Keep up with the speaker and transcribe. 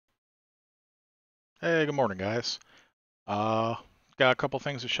Hey, good morning, guys. Uh, got a couple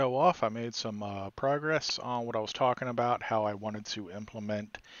things to show off. I made some progress on what I was talking about, how I wanted to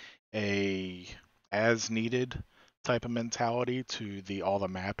implement a as needed type of mentality to all the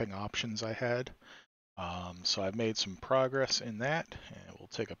mapping options I had. So I've made some progress in that, and we'll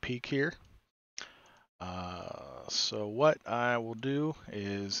take a peek here. So what I will do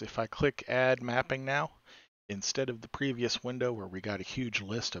is if I click Add Mapping now, instead of the previous window where we got a huge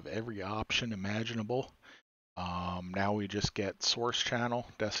list of every option imaginable, now we just get source channel,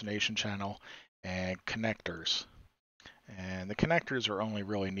 destination channel, and connectors. And the connectors are only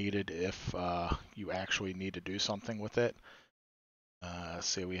really needed if you actually need to do something with it.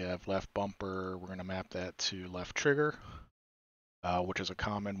 Say we have left bumper, we're going to map that to left trigger, which is a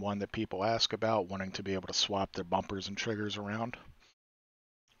common one that people ask about, wanting to be able to swap their bumpers and triggers around.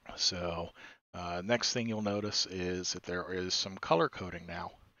 So next thing you'll notice is that there is some color coding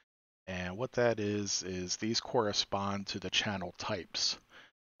now. And what that is these correspond to the channel types.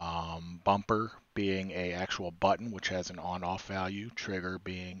 Bumper being a actual button which has an on-off value, trigger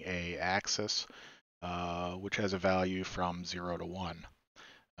being a axis which has a value from 0 to 1.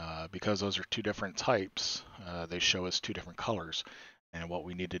 Because those are two different types, they show us two different colors. And what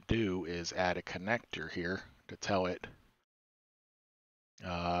we need to do is add a connector here to tell it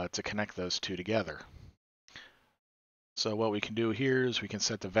to connect those two together. So what we can do here is we can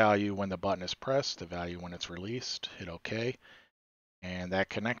set the value when the button is pressed, the value when it's released, hit OK, and that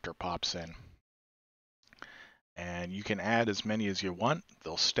connector pops in. And you can add as many as you want.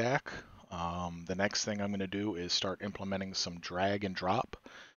 They'll stack. The next thing I'm going to do is start implementing some drag and drop.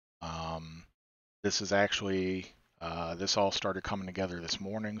 This is actually, this all started coming together this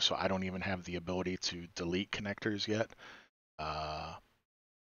morning, so I don't even have the ability to delete connectors yet. Uh,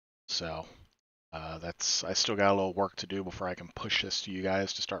 so I still got a little work to do before I can push this to you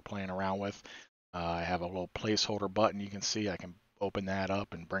guys to start playing around with. I have a little placeholder button you can see. I can open that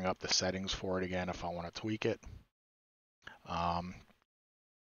up and bring up the settings for it again if I want to tweak it. Um,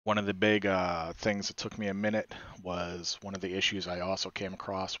 One of the big things that took me a minute was one of the issues I also came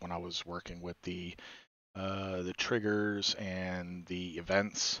across when I was working with the triggers and the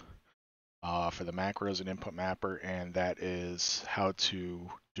events for the macros and InputMapper, and that is how to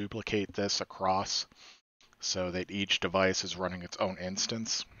duplicate this across so that each device is running its own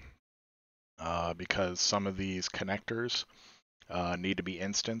instance. Because some of these connectors need to be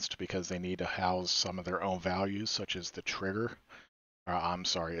instanced because they need to house some of their own values, such as the trigger. I'm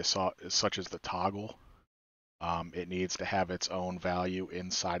sorry, such as the toggle. It needs to have its own value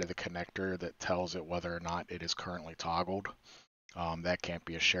inside of the connector that tells it whether or not it is currently toggled. That can't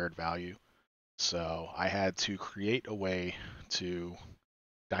be a shared value. So I had to create a way to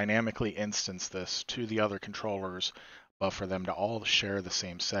dynamically instance this to the other controllers, but for them to all share the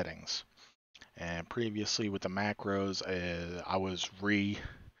same settings. And previously with the macros, I was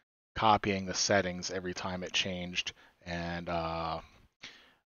copying the settings every time it changed and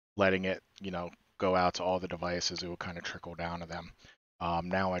letting it, go out to all the devices. It would kind of trickle down to them.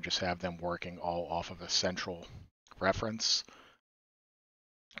 Now I just have them working all off of a central reference.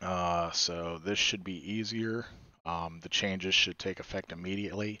 So this should be easier. The changes should take effect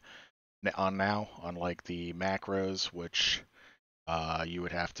immediately now, unlike the macros, which you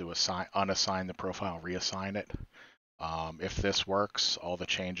would have to unassign the profile, reassign it. If this works, all the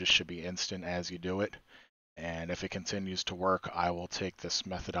changes should be instant as you do it. And if it continues to work, I will take this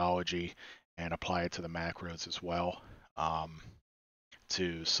methodology and apply it to the macros as well,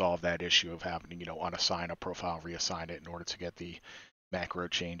 to solve that issue of having to, unassign a profile, reassign it in order to get the macro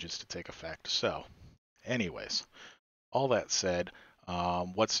changes to take effect. So, anyways, all that said,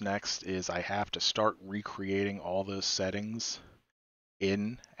 what's next is I have to start recreating all those settings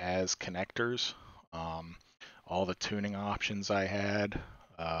in as connectors. All the tuning options I had.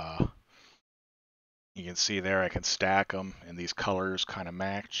 You can see there I can stack them and these colors kind of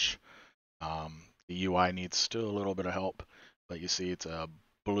match. The UI needs still a little bit of help, but you see it's a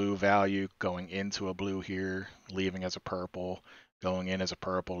blue value going into a blue here, leaving as a purple, going in as a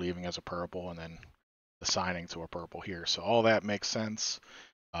purple, leaving as a purple, and then assigning to a purple here. So all that makes sense.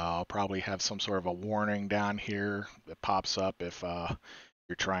 I'll probably have some sort of a warning down here that pops up if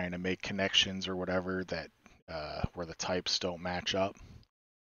you're trying to make connections or whatever that where the types don't match up.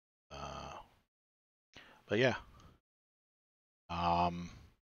 Uh, but yeah, um,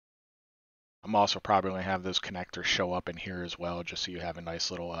 I'm also probably going to have those connectors show up in here as well, just so you have a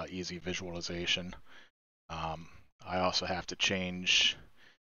nice little easy visualization. Um, I also have to change.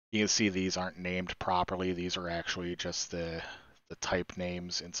 You can see these aren't named properly. These are actually just the type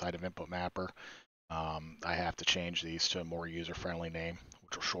names inside of InputMapper. I have to change these to a more user-friendly name,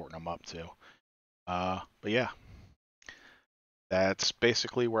 which will shorten them up too. But yeah, that's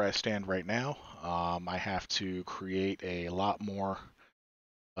basically where I stand right now. I have to create a lot more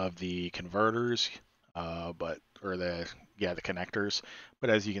of the converters, but or the yeah the connectors. But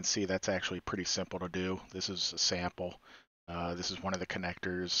as you can see, that's actually pretty simple to do. This is a sample. This is one of the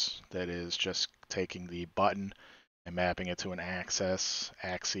connectors that is just taking the button and mapping it to an axis,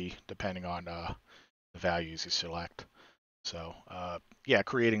 depending on the values you select. So yeah,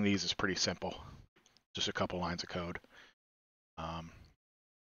 creating these is pretty simple. Just a couple lines of code. Um,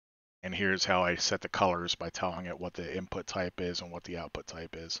 and here's how I set the colors by telling it what the input type is and what the output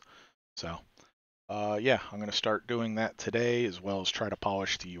type is. So yeah, I'm going to start doing that today, as well as try to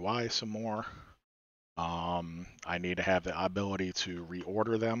polish the UI some more. I need to have the ability to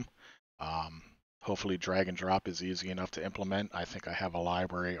reorder them. Um, Hopefully drag and drop is easy enough to implement. I think I have a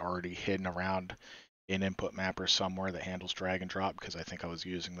library already hidden around in InputMapper somewhere that handles drag and drop, because I think I was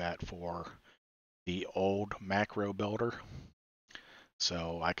using that for the old macro builder.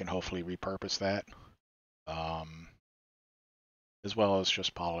 So I can hopefully repurpose that, um, as well as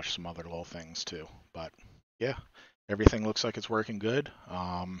just polish some other little things too. But yeah, everything looks like it's working good.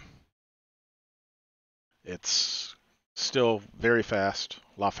 It's still very fast,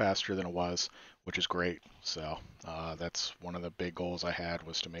 a lot faster than it was, which is great. So that's one of the big goals I had,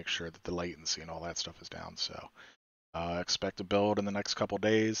 was to make sure that the latency and all that stuff is down. So expect a build in the next couple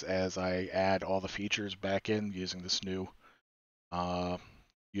days as I add all the features back in uh,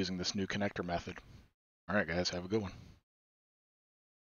 using this new connector method. All right, guys, have a good one.